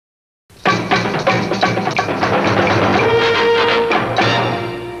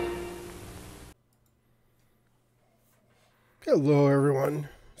Hello everyone.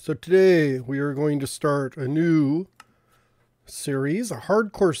 So today we are going to start a new series, a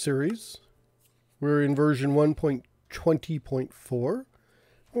hardcore series. We're in version 1.20.4.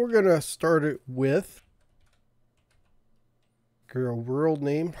 We're going to start it with a world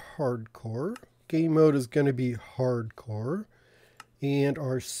named Hardcore. Game mode is going to be Hardcore. And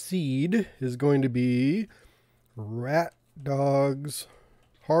our seed is going to be Rat Dog's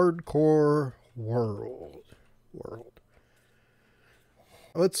Hardcore World.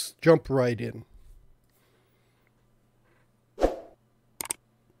 Let's jump right in. Well,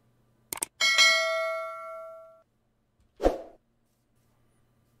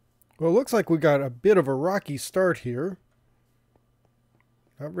 it looks like we got a bit of a rocky start here.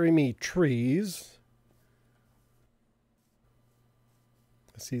 Not very many trees.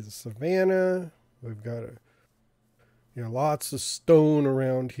 I see the savanna. We've got lots of stone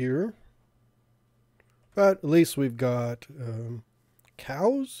around here. But at least we've got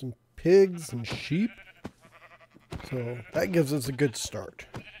cows and pigs and sheep. So that gives us a good start.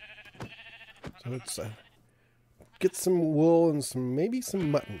 So let's get some wool and maybe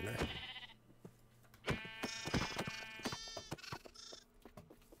some mutton.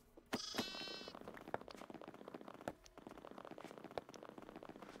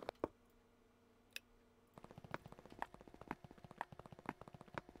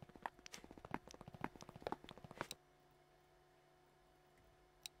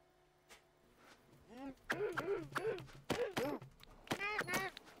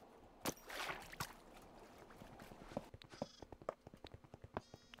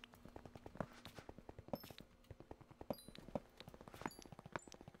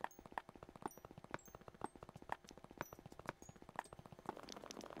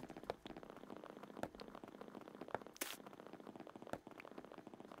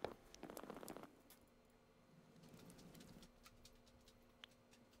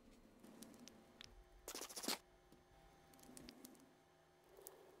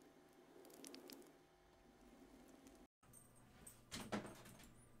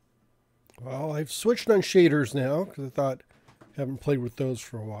 Well, I've switched on shaders now because I thought I haven't played with those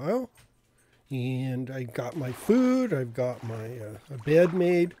for a while. And I got my food, I've got my bed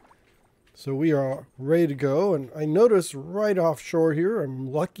made. So we are ready to go. And I notice right offshore here,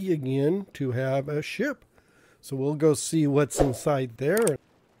 I'm lucky again to have a ship. So we'll go see what's inside there.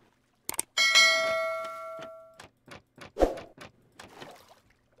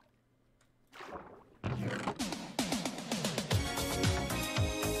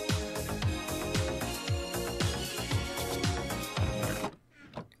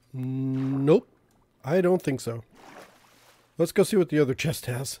 Nope, I don't think so. Let's go see what the other chest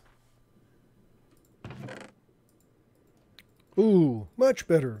has. Ooh, much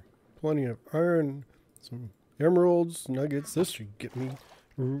better. Plenty of iron, some emeralds, nuggets. This should get me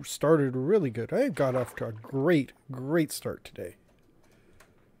started really good. I got off to a great start today.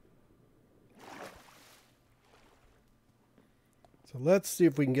 So let's see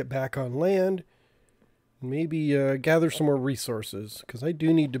if we can get back on land. Maybe gather some more resources, because I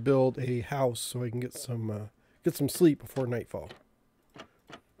do need to build a house so I can get some sleep before nightfall.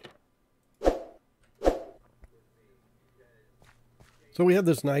 So we have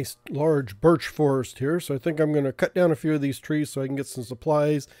this nice large birch forest here, so I think I'm going to cut down a few of these trees so I can get some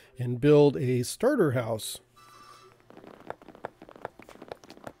supplies and build a starter house.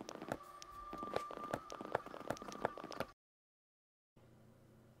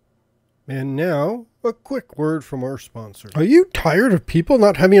 And now, a quick word from our sponsor. Are you tired of people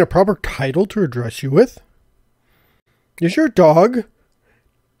not having a proper title to address you with? Is your dog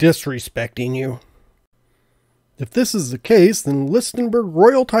disrespecting you? If this is the case, then Listenberg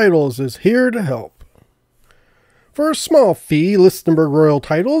Royal Titles is here to help. For a small fee, Listenberg Royal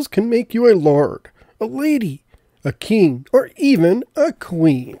Titles can make you a lord, a lady, a king, or even a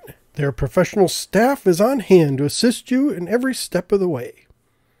queen. Their professional staff is on hand to assist you in every step of the way.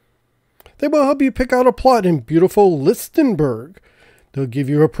 They will help you pick out a plot in beautiful Listenberg. They'll give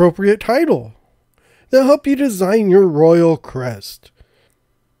you appropriate title. They'll help you design your royal crest,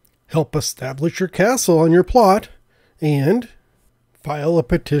 help establish your castle on your plot, and file a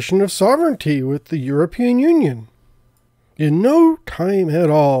petition of sovereignty with the European Union. In no time at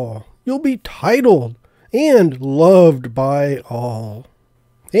all, you'll be titled and loved by all.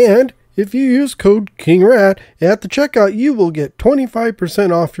 And if you use code KINGRAT at the checkout, you will get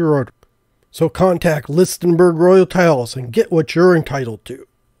 25% off your order. So contact Listenberg Royal Titles and get what you're entitled to.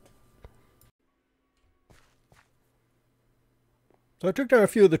 So I took down a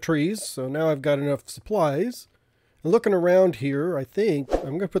few of the trees, so now I've got enough supplies. And looking around here, I think I'm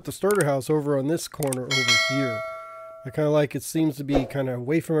going to put the starter house over on this corner over here. I kind of like it seems to be kind of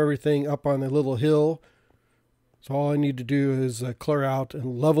away from everything up on the little hill. So all I need to do is clear out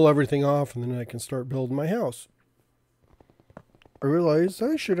and level everything off, and then I can start building my house. I realized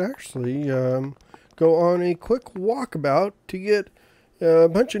I should actually go on a quick walkabout to get a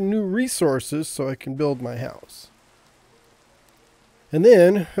bunch of new resources so I can build my house. And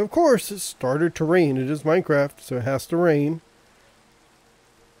then, of course, it started to rain. It is Minecraft, so it has to rain.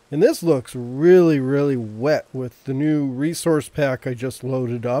 And this looks really, really wet with the new resource pack I just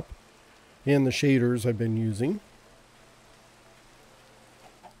loaded up and the shaders I've been using.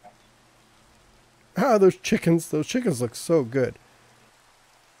 Ah, those chickens look so good.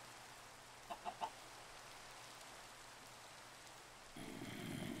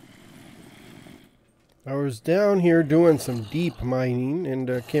 I was down here doing some deep mining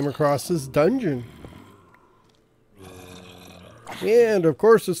and came across this dungeon. And of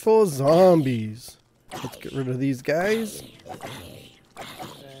course it's full of zombies. Let's get rid of these guys.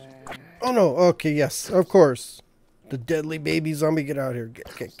 Oh no, okay, yes, of course. The deadly baby zombie, get out here.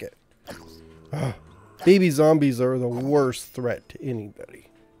 Get. Oh, baby zombies are the worst threat to anybody.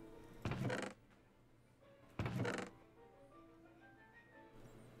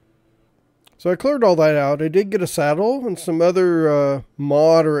 So I cleared all that out. I did get a saddle and some other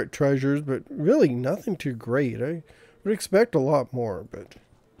moderate treasures, but really nothing too great. I would expect a lot more, but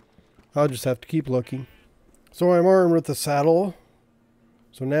I'll just have to keep looking. So I'm armed with the saddle.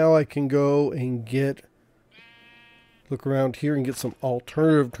 So now I can go and look around here and get some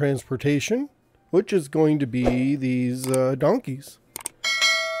alternative transportation, which is going to be these donkeys.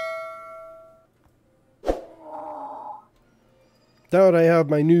 Now that I have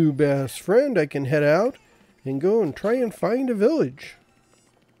my new best friend, I can head out and go and try and find a village.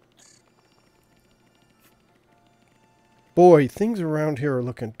 Boy, things around here are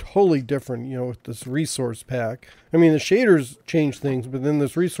looking totally different, you know, with this resource pack. I mean, the shaders change things, but then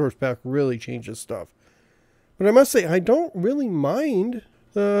this resource pack really changes stuff. But I must say, I don't really mind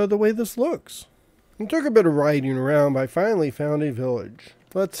the way this looks. It took a bit of riding around, but I finally found a village.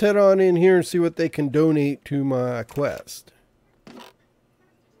 Let's head on in here and see what they can donate to my quest.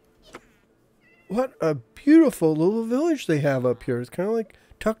 What a beautiful little village they have up here. It's kind of like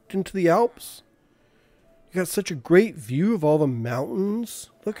tucked into the Alps. You got such a great view of all the mountains.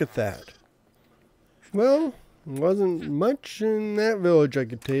 Look at that. Well, there wasn't much in that village I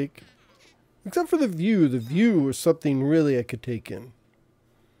could take. Except for the view. The view was something really I could take in.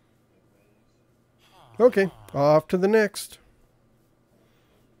 Okay, off to the next.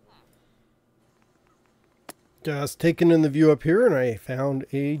 Just taking in the view up here and I found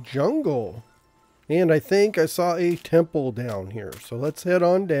a jungle. And I think I saw a temple down here. So let's head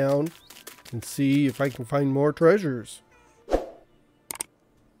on down and see if I can find more treasures.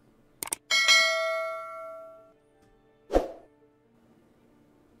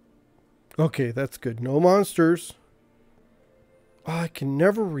 Okay, that's good. No monsters. Oh, I can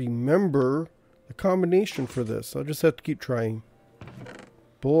never remember the combination for this. I'll just have to keep trying.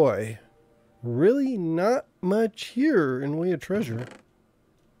 Boy, really not much here in way of treasure.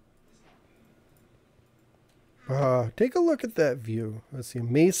 Take a look at that view. Let's see,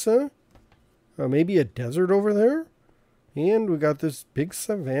 mesa. Maybe a desert over there. And we got this big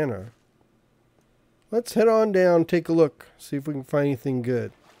savanna. Let's head on down, take a look, see if we can find anything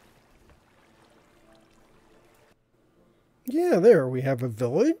good. Yeah, there we have a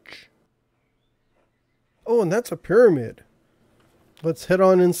village. Oh, and that's a pyramid. Let's head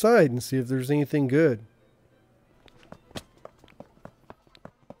on inside and see if there's anything good.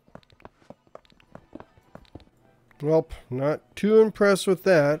 Well, not too impressed with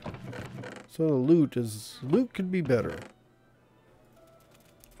that. So the loot could be better.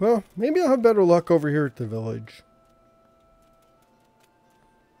 Well, maybe I'll have better luck over here at the village.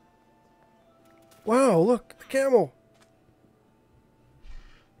 Wow, look, the camel.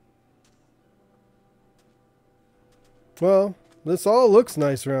 Well, this all looks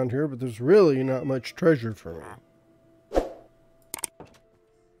nice around here, but there's really not much treasure for me.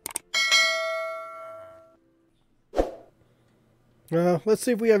 Let's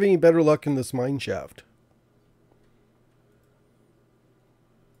see if we have any better luck in this mine shaft.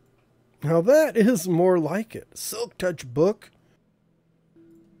 Now that is more like it. Silk Touch book.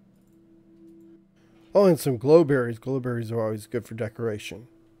 Oh, and some glowberries. Glowberries are always good for decoration.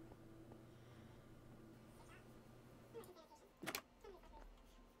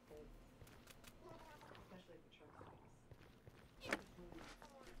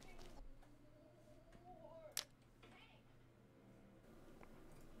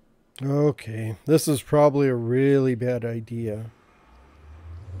 Okay, this is probably a really bad idea.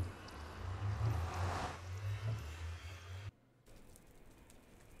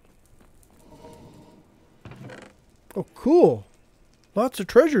 Lots of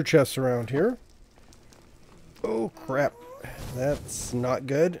treasure chests around here. Oh crap. That's not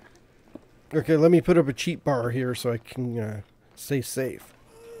good. Okay, let me put up a cheat bar here so I can stay safe.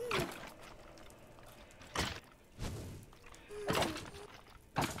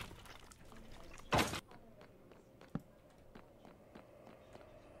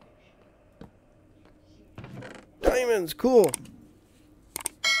 Diamonds, cool.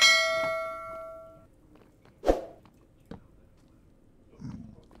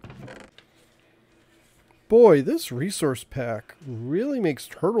 Boy, this resource pack really makes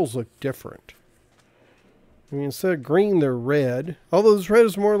turtles look different. I mean, instead of green, they're red. Although this red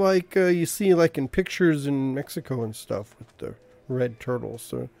is more like you see like in pictures in Mexico and stuff with the red turtles.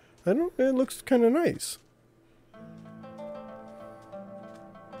 So, I don't know, it looks kind of nice.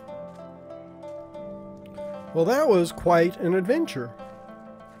 Well, that was quite an adventure.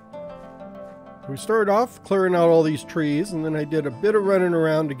 We started off clearing out all these trees, and then I did a bit of running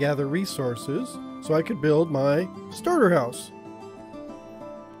around to gather resources so I could build my starter house.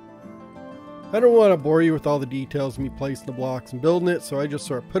 I don't want to bore you with all the details of me placing the blocks and building it, so I just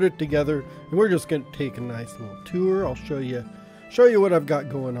sort of put it together, and we're just going to take a nice little tour. I'll show you what I've got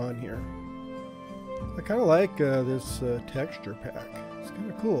going on here. I kind of like this texture pack. It's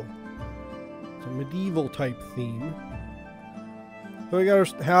kind of cool. It's a medieval type theme. So we got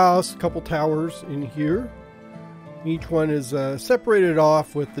our house, a couple towers in here. Each one is separated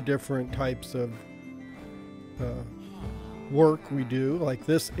off with the different types of work we do. Like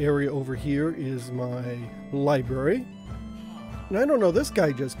this area over here is my library. And I don't know, this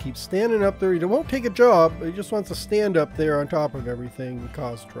guy just keeps standing up there. He won't take a job, but he just wants to stand up there on top of everything and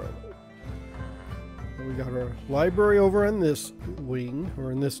cause trouble. And we got our library over on this wing,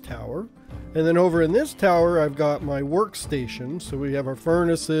 or in this tower. And then over in this tower, I've got my workstation. So we have our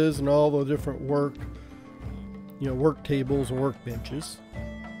furnaces and all the different work tables and workbenches.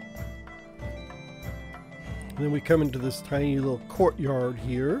 And then we come into this tiny little courtyard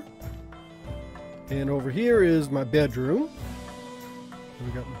here. And over here is my bedroom.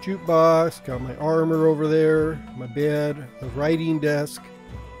 We got my jukebox, got my armor over there, my bed, a writing desk,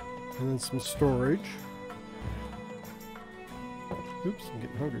 and then some storage. Oops, I'm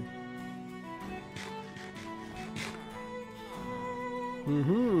getting hungry.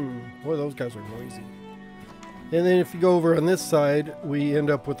 Boy, those guys are noisy. And then if you go over on this side, we end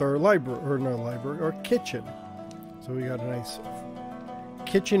up with our our kitchen. So we got a nice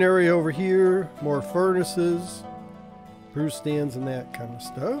kitchen area over here, more furnaces, brew stands and that kind of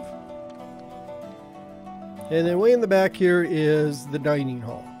stuff. And then way in the back here is the dining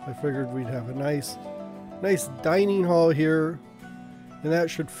hall. I figured we'd have a nice dining hall here, and that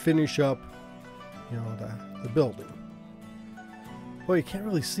should finish up, the building. Boy, you can't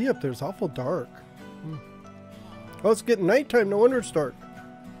really see up there. It's awful dark. Oh, it's getting nighttime. No wonder it's dark.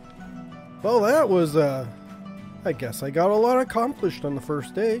 Well, that was, I guess I got a lot accomplished on the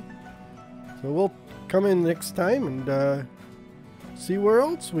first day. So we'll come in next time and see where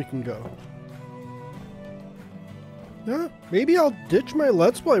else we can go. Yeah, maybe I'll ditch my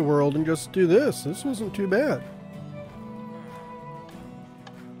Let's Play world and just do this. This wasn't too bad.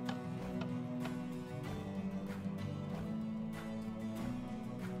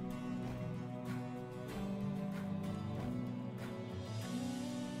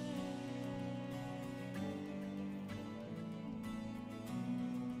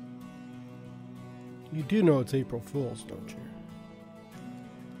 You do know it's April Fool's, don't you?